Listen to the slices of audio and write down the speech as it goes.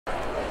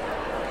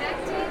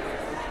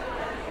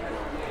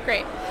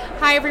Great.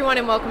 Hi, everyone,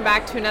 and welcome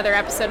back to another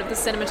episode of the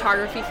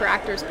Cinematography for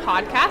Actors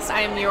podcast.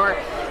 I am your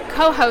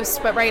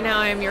co-host, but right now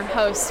I am your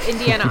host,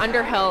 Indiana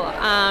Underhill,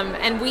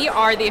 and we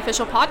are the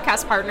official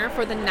podcast partner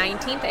for the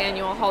 19th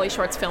annual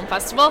HollyShorts Film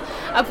Festival,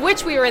 of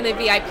which we were in the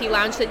VIP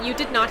lounge that you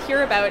did not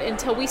hear about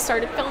until we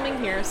started filming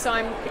here. So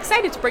I'm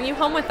excited to bring you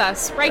home with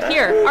us, right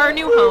here, our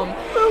new home.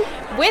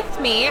 With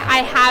me, I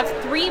have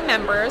three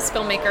members,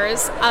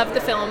 filmmakers, of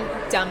the film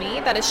Dummy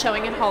that is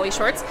showing in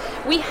HollyShorts.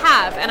 We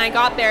have, and I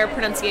got their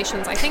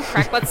pronunciations, I think,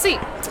 correct. Let's see.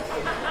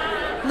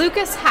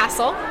 Lukas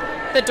Hassel,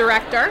 the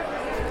director.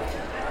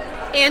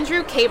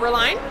 Andrew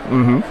Kaberline,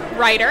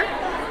 writer.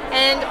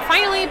 And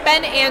finally,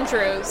 Ben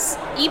Andrews,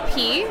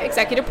 EP,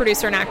 executive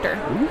producer and actor.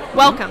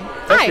 Welcome.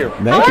 Thank you.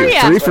 How are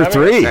you? 3 for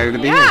 3 Excited to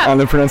be here. on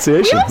the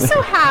pronunciation. We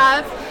also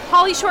have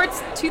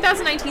HollyShorts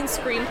 2019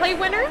 screenplay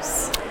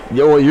winners.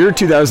 Yeah, well, you're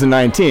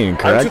 2019,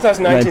 correct? I'm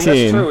 2019,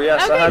 that's true,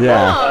 yes. Okay, I had cool.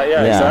 that.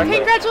 Yeah, exactly.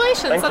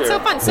 Congratulations. Thank That's you. so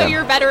fun. So Yeah.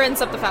 you're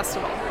veterans of the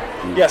festival.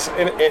 Yes,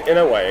 in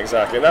a way,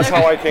 exactly. And that's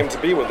how I came to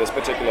be with this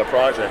particular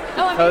project.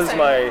 Oh, Because amazing.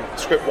 my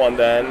script won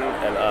then,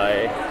 and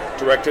I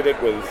directed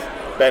it with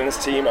Ben's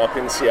team up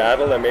in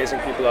Seattle, amazing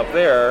people up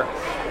there.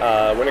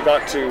 When it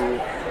got to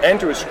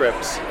Andrew's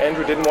scripts,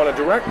 Andrew didn't want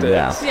to direct it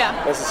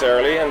Yeah.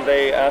 necessarily, and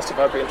they asked if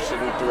I'd be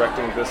interested in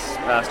directing this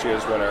past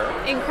year's winner.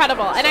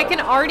 Incredible. And I can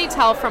already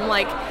tell from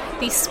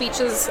these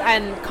speeches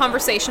and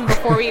conversation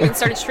before we even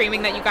started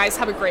streaming that you guys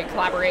have a great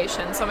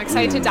collaboration. So I'm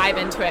excited to dive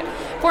into it.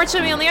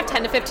 Fortunately, we only have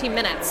 10 to 15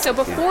 minutes. So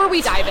before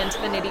we dive into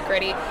the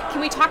nitty-gritty,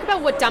 can we talk about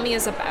what Dummy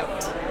is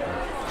about?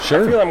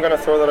 Sure. I feel I'm going to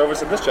throw that over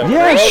to this gentleman.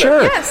 Yeah,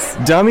 sure. Yes.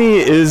 Dummy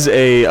is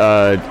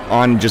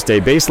on just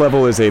a base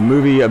level, is a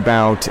movie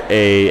about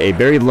a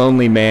very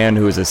lonely man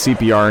who is a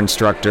CPR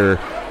instructor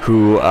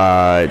who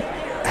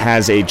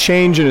has a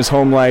change in his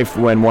home life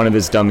when one of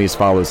his dummies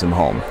follows him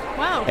home.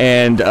 Wow.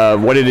 And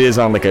what it is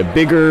on a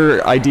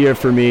bigger idea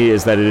for me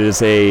is that it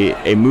is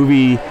a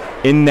movie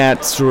in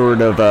that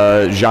sort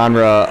of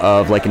genre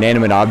of an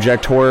inanimate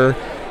object horror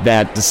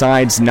that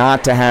decides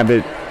not to have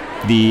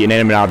the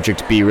inanimate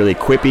object be really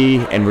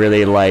quippy and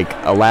really a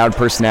loud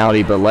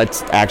personality, but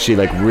let's actually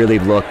really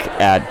look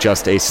at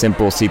just a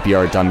simple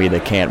CPR dummy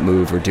that can't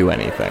move or do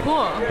anything.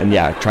 Cool. And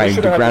trying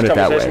to ground it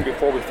that way.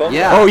 Before we filmed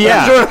Yeah. Oh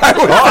yeah. Sure.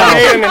 I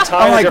made an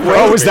entire different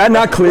Oh, was that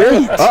not clear?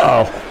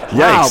 Uh-oh.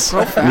 Wow, Yikes.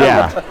 profound.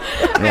 Yeah.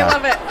 I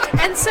love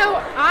it. And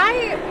so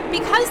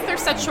because they're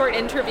such short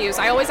interviews,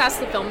 I always ask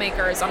the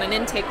filmmakers on an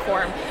intake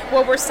form,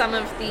 what were some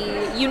of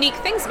the unique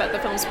things about the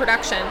film's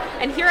production?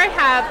 And here I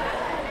have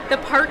the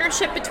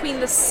partnership between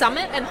the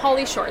Summit and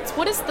HollyShorts.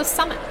 What is the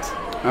Summit?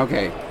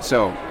 Okay,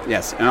 so,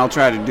 yes, and I'll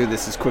try to do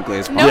this as quickly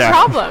as No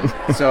possible.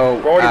 problem. So,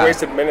 We've already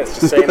wasted minutes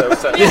just saying those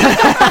things.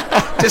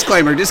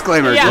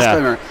 disclaimer.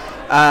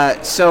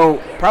 Yeah.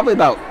 So, probably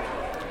about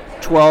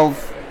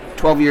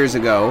 12 years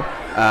ago,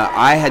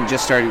 I had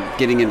just started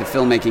getting into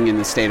filmmaking in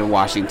the state of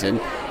Washington,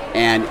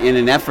 and in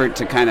an effort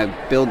to kind of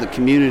build the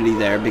community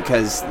there,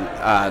 because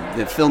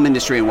the film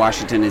industry in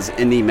Washington is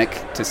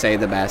anemic, to say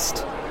the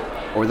best,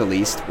 or the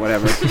least,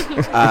 whatever.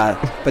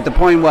 But the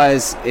point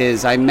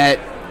is I met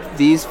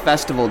these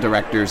festival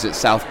directors at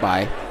South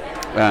by,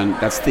 and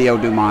that's Theo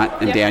Dumont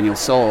and Daniel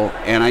Soul,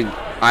 and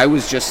I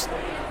was just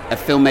a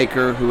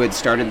filmmaker who had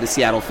started the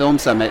Seattle Film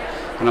Summit,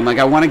 and I'm like,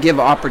 I want to give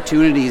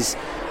opportunities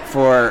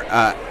for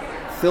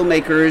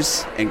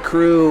filmmakers and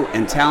crew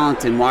and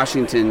talent in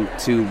Washington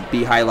to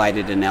be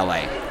highlighted in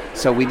LA.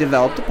 So we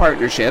developed a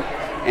partnership,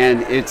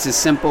 and it's as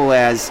simple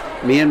as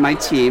me and my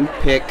team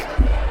pick.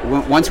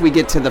 Once we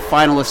get to the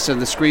finalists of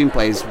the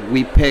screenplays,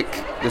 we pick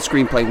the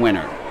screenplay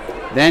winner.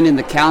 Then in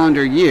the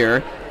calendar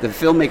year, the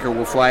filmmaker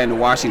will fly into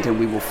Washington.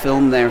 We will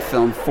film their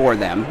film for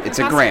them. It's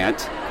a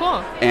grant.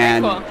 Cool.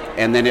 And Very cool.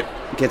 and then it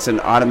gets an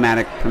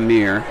automatic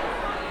premiere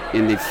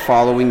in the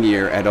following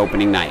year at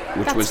opening night,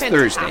 which was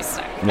Thursday.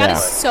 Fantastic. That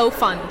is so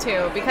fun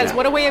too, because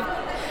what a way of,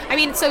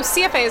 so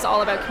CFA is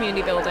all about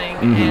community building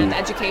and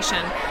education,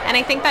 and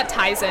I think that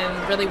ties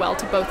in really well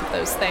to both of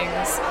those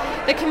things.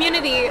 The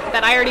community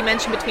that I already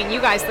mentioned between you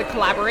guys, the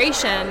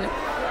collaboration,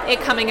 it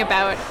coming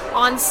about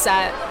on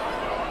set.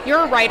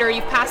 You're a writer,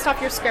 you've passed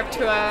off your script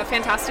to a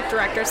fantastic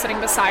director sitting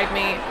beside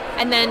me,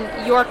 and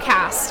then your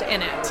cast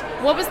in it.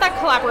 What was that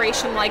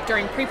collaboration like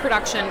during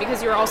pre-production,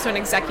 because you're also an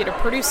executive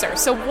producer?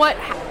 So what,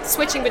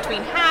 switching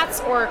between hats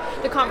or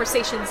the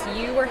conversations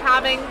you were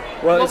having,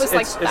 Well, what was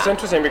it's that?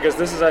 interesting because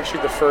this is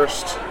actually the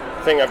first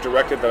thing I've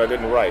directed that I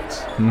didn't write.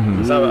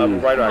 Because I'm a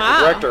writer,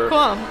 director.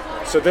 Cool.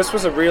 So this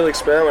was a real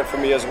experiment for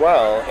me as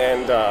well,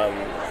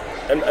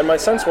 and my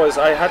sense was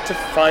I had to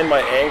find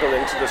my angle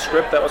into the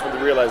script. That was the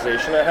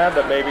realization I had,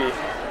 that maybe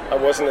I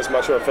wasn't as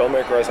much of a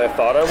filmmaker as I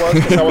thought I was,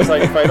 because I was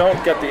like, if I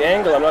don't get the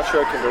angle, I'm not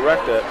sure I can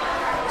direct it.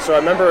 So I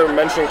remember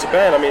mentioning to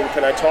Ben,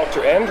 can I talk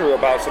to Andrew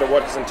about sort of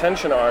what his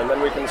intention are, and then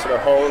we can sort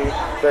of hone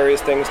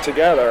various things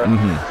together.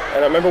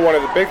 And I remember one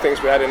of the big things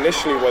we had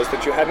initially was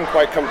that you hadn't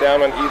quite come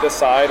down on either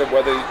side of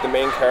whether the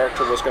main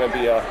character was going to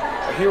be a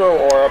hero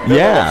or a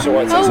villain of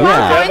sorts. Oh, So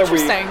wow, together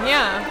interesting,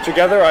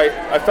 Together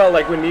I felt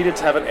like we needed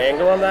to have an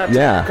angle on that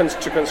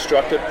to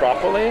construct it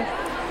properly.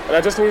 And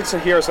I just needed to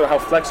hear sort of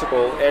how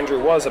flexible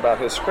Andrew was about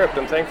his script,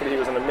 and thankfully he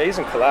was an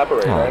amazing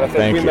collaborator. And I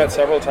think we met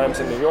several times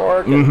in New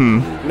York,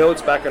 and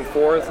notes back and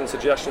forth, and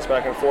suggestions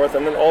back and forth,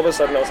 and then all of a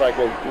sudden I was like,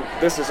 well,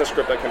 this is a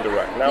script I can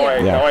direct. Now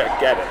I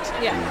get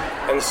it.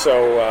 Yeah. And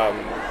so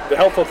the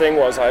helpful thing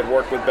was I had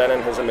worked with Ben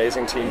and his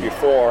amazing team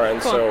before,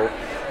 and so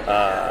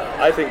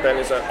I think Ben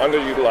is an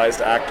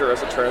underutilized actor,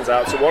 as it turns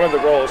out. So one of the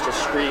roles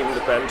just screamed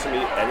Ben to me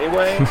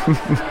anyway.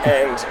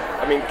 And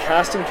I mean,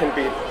 casting can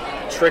be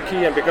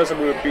tricky, and because it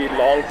would be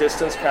long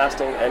distance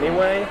casting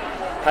anyway,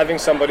 having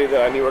somebody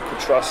that I knew I could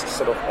trust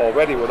sort of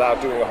already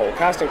without doing a whole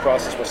casting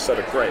process was sort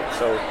of great.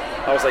 So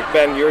I was like,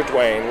 Ben, you're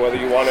Dwayne, whether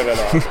you want it or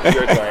not,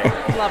 you're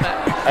Dwayne. Love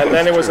it. And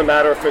then it was a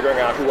matter of figuring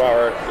out who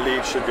our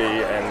lead should be,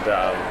 and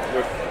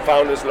we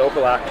found this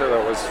local actor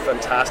that was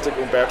fantastic,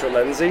 Umberto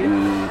Lenzi,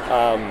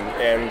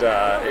 and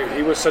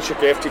he was such a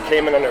gift. He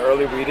came in on an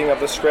early reading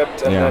of the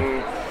script, and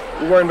then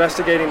we were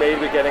investigating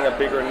maybe getting a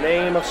bigger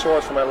name of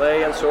sorts from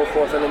LA and so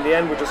forth, and in the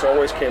end we just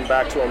always came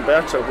back to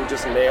Umberto, who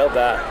just nailed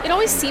that. It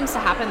always seems to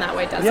happen that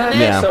way, doesn't it?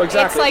 Yeah, so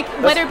exactly. It's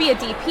like, whether it be a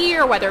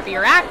DP or whether it be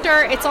your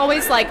actor, it's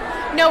always like,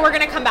 no, we're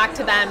going to come back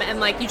to them, and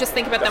like you just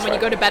think about them when you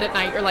go to bed at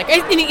night, you're like,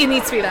 it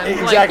needs to be them.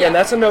 Exactly, like, and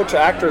that's a note to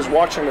actors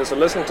watching this or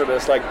listening to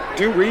this, like,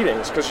 do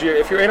readings, because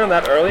if you're in on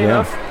that early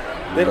enough,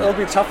 then it'll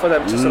be tough for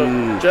them to sort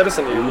of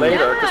jettison you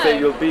later, because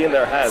you'll be in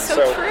their heads.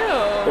 So true.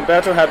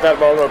 Umberto had that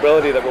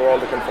vulnerability that we're all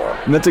looking for.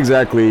 And that's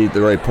exactly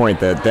the right point,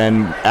 that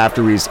then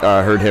after we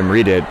heard him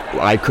read it,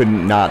 I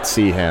couldn't not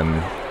see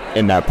him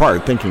in that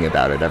part thinking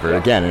about it ever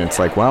again. And it's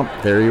like, well,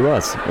 there he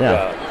was.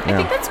 I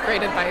think that's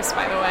great advice,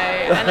 by the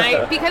way.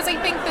 And because I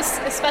think this,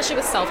 especially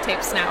with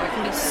self-tapes now, it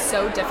can be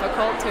so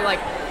difficult to like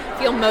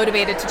feel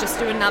motivated to just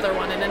do another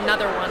one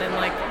and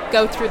like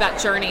go through that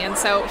journey. And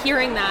so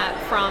hearing that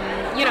from,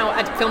 you know,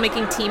 a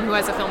filmmaking team who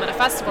has a film at a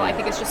festival, I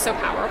think is just so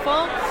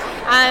powerful.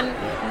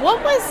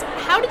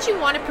 How did you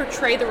want to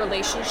portray the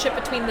relationship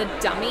between the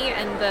dummy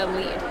and the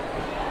lead?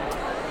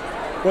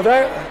 Well,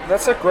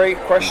 that's a great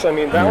question. I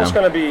mean, that was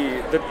going to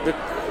be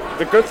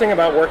the good thing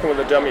about working with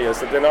a dummy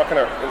is that they're not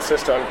going to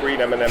insist on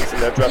green M&Ms in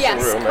their dressing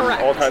room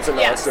and all kinds of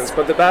nonsense.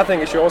 But the bad thing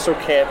is you also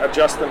can't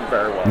adjust them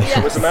very well. So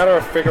it was a matter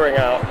of figuring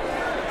out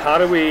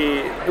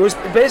it was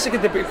basically,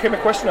 it became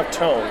a question of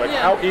tone. Like,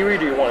 how eerie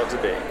do you want it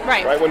to be?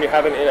 Right? When you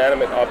have an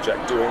inanimate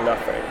object doing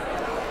nothing.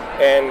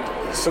 And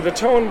so the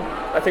tone,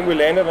 I think we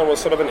landed on was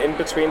sort of an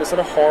in-between. It's sort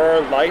of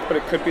horror light, but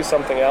it could be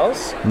something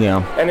else.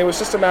 Yeah. And it was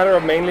just a matter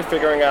of mainly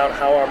figuring out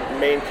how our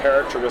main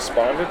character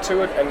responded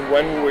to it and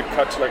when we would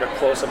cut to like a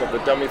close-up of the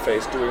dummy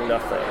face doing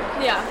nothing.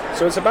 Yeah.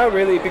 So it's about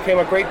it became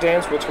a great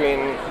dance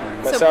between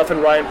myself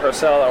and Ryan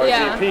Purcell, our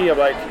DP, of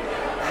like,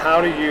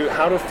 how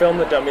to film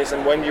the dummies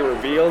and when you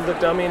reveal the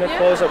dummy in a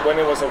close-up, when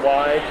it was a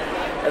wide,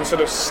 and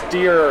sort of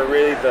steer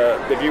really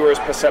the viewer's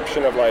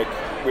perception of like,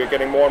 we're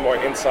getting more and more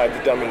inside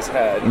the dummy's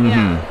head.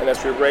 And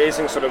as we're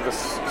raising sort of this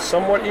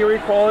somewhat eerie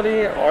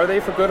quality, are they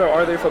for good or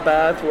are they for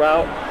bad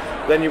throughout,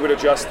 then you would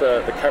adjust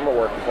the camera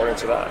work according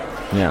to that.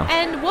 Yeah.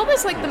 And what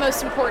was like the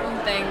most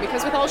important thing?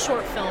 Because with all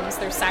short films,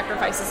 there's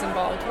sacrifices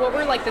involved. What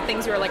were like the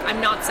things you were like,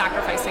 I'm not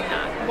sacrificing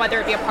that? Whether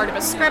it be a part of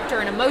a script or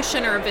an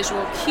emotion or a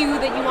visual cue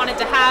that you wanted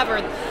to have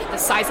or the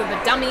size of the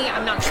dummy,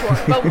 I'm not sure.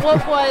 But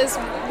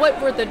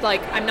what were the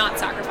like, I'm not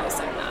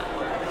sacrificing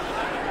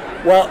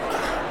that? Well,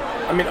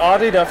 I mean,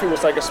 oddly enough, it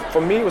was like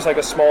for me, it was like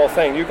a small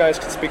thing. You guys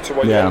can speak to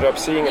what you ended up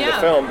seeing in the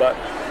film, but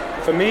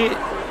for me,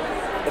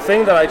 the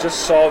thing that I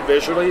just saw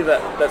visually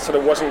that sort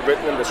of wasn't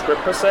written in the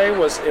script per se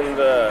was in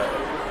the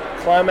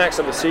climax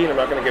of the scene. I'm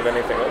not going to give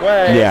anything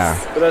away. Yeah.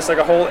 But there's like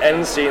a whole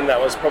end scene that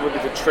was probably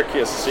the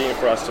trickiest scene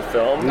for us to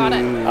film. Got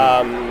it.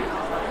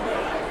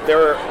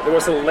 There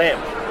was a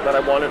lamp that I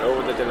wanted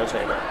over the dinner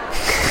table.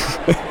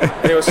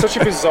 And it was such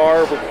a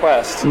bizarre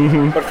request.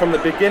 But from the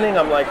beginning,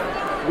 I'm like,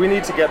 we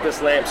need to get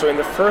this lamp. So in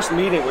the first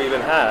meeting we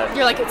even had,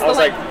 you're like, I was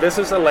like, this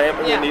is a lamp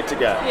we need to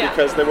get.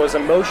 Because there was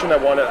emotion I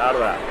wanted out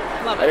of that.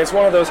 Love it. And it's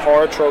one of those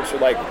horror tropes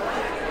with like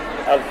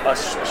a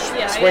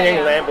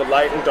swinging lamp with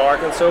light and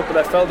dark and so, but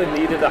I felt it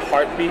needed a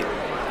heartbeat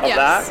of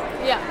that.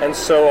 Yeah. And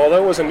so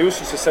although it was a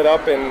nuisance to set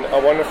up in a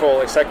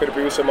wonderful executive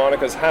producer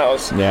Monica's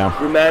house,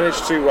 we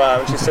managed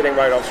to, she's sitting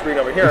right off screen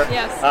over here,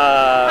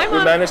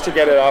 we managed to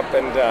get it up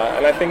and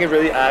I think it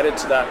really added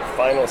to that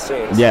final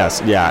scene.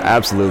 Yes,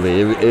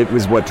 absolutely. It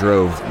was what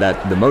drove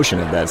the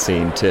motion of that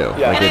scene too.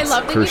 Yeah. Like, and I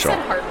love that you said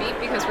heartbeat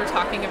because we're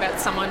talking about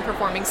someone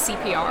performing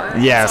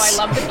CPR. Yes.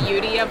 So I love the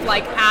beauty of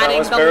like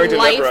adding the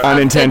life of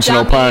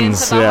unintentional the dummy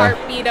puns into the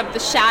heartbeat of the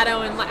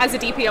shadow, and as a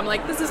DP I'm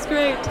like, this is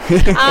great.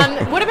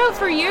 What about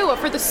for you,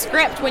 for the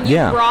script, when you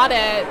brought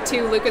it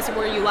to Lukas,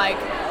 were you like,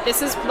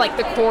 this is like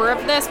the core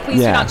of this, please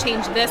do not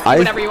change this, do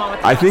whatever you want with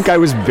this? I think I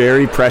was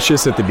very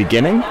precious at the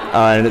beginning,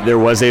 and there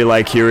was a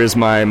like, here is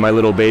my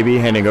little baby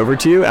handing over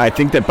to you. I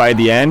think that by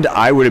the end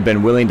I would have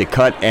been willing to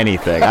cut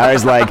anything. I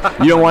was like,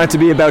 you don't want it to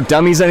be about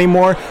dummies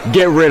anymore,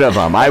 get rid of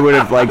them. I would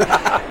have like,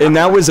 and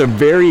that was a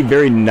very,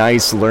 very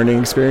nice learning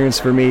experience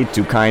for me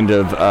to kind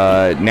of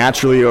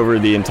naturally over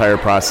the entire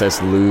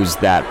process lose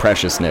that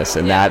preciousness,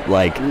 and that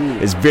like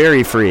is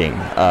very freeing.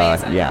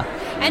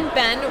 And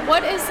Ben,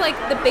 what is like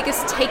the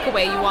biggest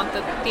takeaway you want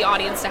the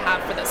audience to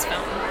have for this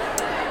film?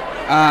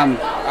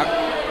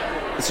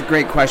 It's a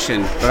great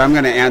question, but I'm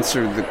going to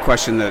answer the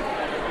question that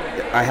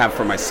I have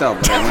for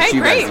myself, that I want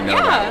you guys to know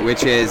about,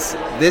 which is,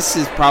 this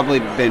has probably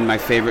been my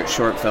favorite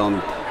short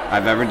film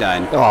I've ever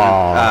done.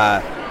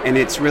 And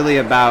it's really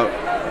about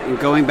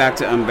going back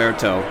to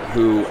Umberto,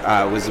 who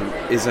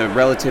is a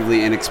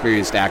relatively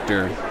inexperienced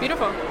actor.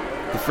 Beautiful.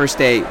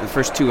 The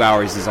first 2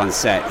 hours is on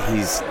set,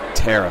 he's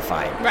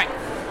terrified. Right.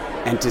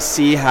 And to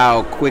see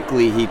how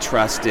quickly he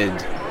trusted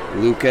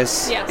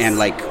Lukas and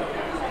like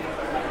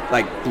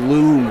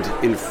bloomed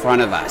in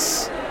front of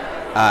us,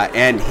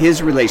 and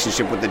his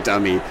relationship with the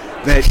dummy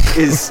that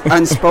is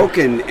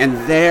unspoken and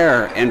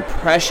there and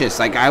precious.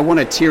 Like, I want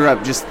to tear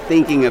up just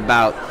thinking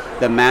about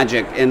the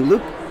magic. And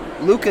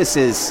Lukas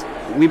is,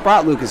 we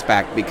brought Lukas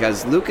back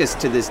because Lukas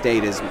to this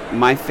date is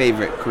my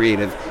favorite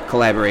creative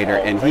collaborator,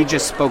 and he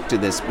just spoke to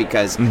this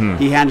because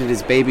he handed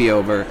his baby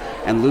over,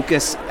 and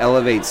Lukas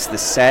elevates the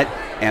set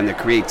and the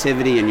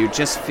creativity, and you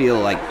just feel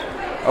like,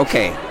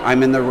 okay,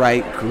 I'm in the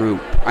right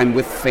group. I'm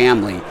with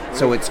family,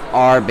 so it's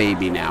our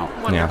baby now.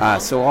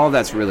 So all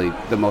that's really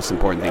the most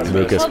important thing.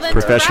 Lukas, well,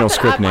 professional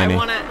script nanny. I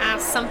want to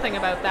ask something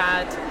about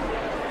that.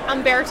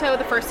 Umberto,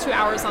 the first 2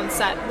 hours on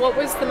set, what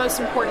was the most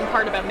important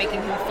part about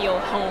making him feel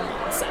home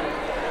on set?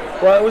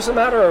 Well, it was a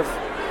matter of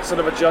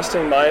sort of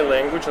adjusting my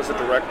language as a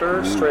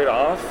director straight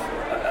off,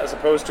 as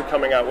opposed to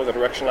coming out with a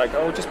direction like,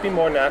 oh, just be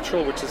more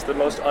natural, which is the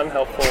most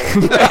unhelpful.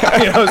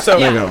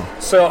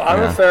 So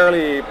I'm a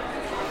fairly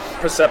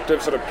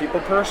perceptive sort of people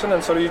person,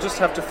 and so you just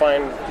have to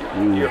find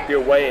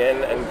your way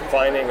in, and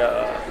finding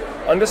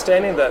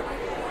understanding that,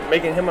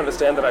 making him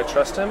understand that I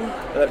trust him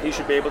and that he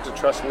should be able to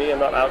trust me. I'm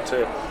not out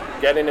to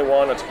get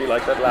anyone or to be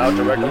like that loud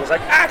director who's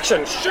like,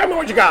 action, show me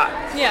what you got.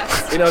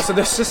 Yes. So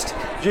there's just,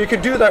 you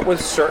can do that with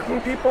certain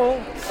people,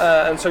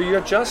 and so you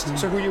adjust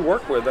to who you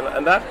work with,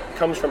 and that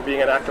comes from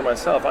being an actor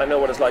myself. I know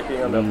what it's like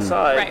being on the other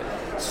side. Right.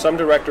 Some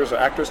directors are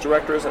actors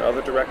directors, and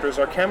other directors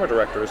are camera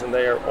directors, and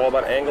they are all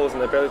about angles,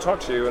 and they barely talk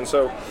to you. And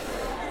so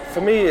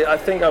for me, I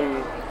think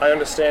I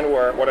understand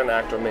what an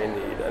actor may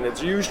need, and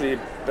it's usually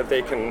that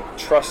they can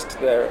trust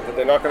that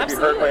they're not going to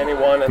be hurt by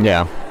anyone, and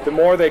the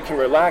more they can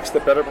relax, the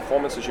better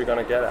performances you're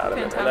going to get out of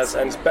it. And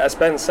as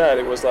Ben said,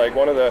 it was like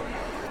one of the,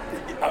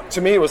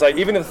 to me, it was like,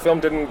 even if the film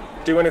didn't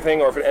do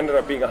anything, or if it ended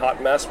up being a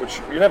hot mess, which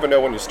you never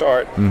know when you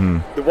start,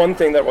 the one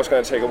thing that was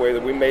going to take away,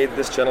 that we made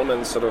this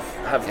gentleman sort of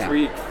have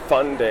 3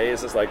 fun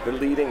days as like the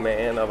leading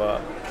man of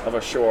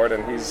a short,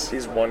 and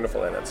he's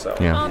wonderful in it. So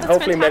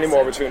hopefully many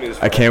more opportunities.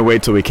 I can't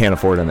wait till we can't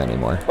afford him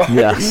anymore.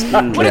 Yes.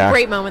 What a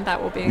great moment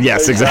that will be.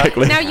 Yes,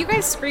 exactly. Now, you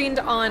guys screened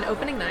on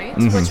opening night,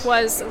 which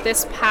was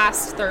this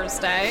past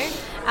Thursday.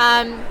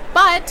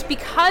 But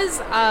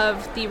because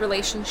of the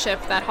relationship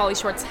that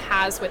HollyShorts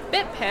has with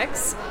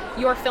BitPix,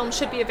 your film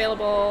should be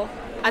available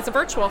as a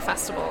virtual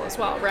festival as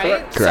well,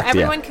 right? Correct. So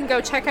everyone can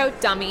go check out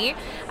Dummy.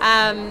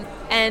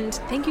 And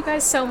thank you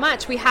guys so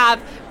much. We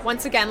have,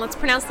 once again, let's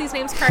pronounce these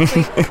names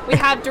correctly. We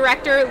have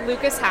director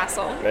Lukas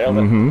Hassel. Nailed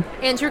it.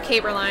 Andrew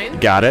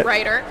Kaberline. Got it.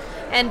 Writer.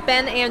 And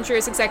Ben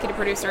Andrews, executive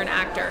producer and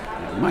actor.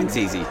 Mine's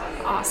easy.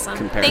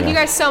 Awesome. Thank you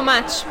guys so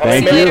much.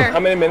 Thank See you you. later. How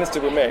many minutes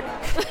did we make?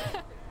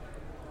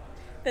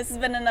 This has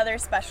been another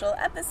special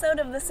episode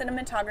of the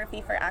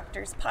Cinematography for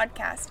Actors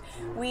podcast.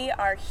 We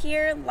are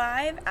here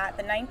live at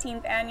the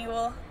 19th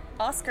annual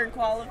Oscar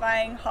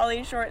qualifying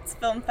HollyShorts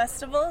Film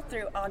Festival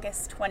through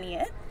August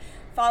 20th.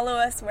 Follow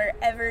us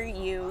wherever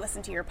you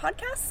listen to your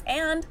podcasts,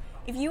 and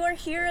if you are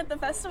here at the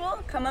festival,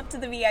 come up to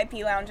the VIP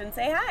lounge and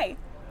say hi.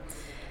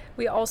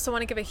 We also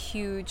want to give a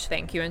huge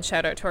thank you and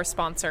shout out to our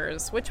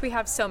sponsors, which we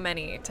have so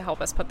many to help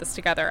us put this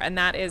together, and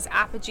that is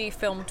Apogee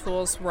Film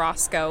Tools,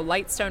 Roscoe,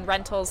 Lightstone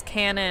Rentals,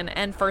 Canon,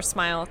 and First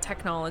Mile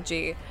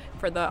Technology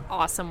for the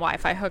awesome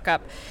Wi-Fi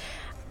hookup.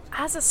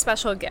 As a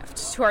special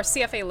gift to our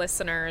CFA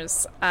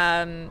listeners,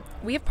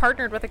 we have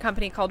partnered with a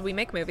company called We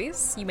Make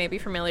Movies, you may be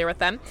familiar with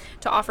them,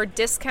 to offer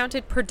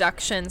discounted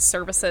production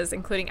services,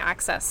 including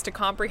access to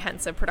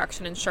comprehensive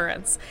production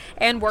insurance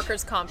and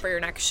workers' comp for your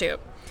next shoot.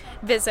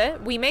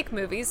 Visit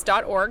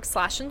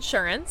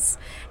wemakemovies.org/insurance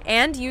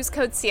and use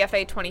code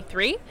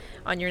CFA23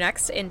 on your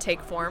next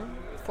intake form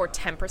for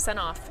 10%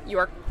 off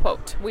your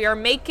quote. We are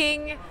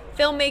making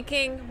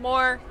filmmaking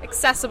more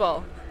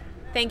accessible.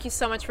 Thank you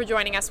so much for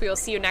joining us. We will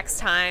see you next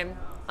time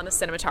on the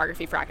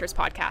Cinematography for Actors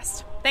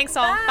podcast. Thanks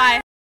all. Bye.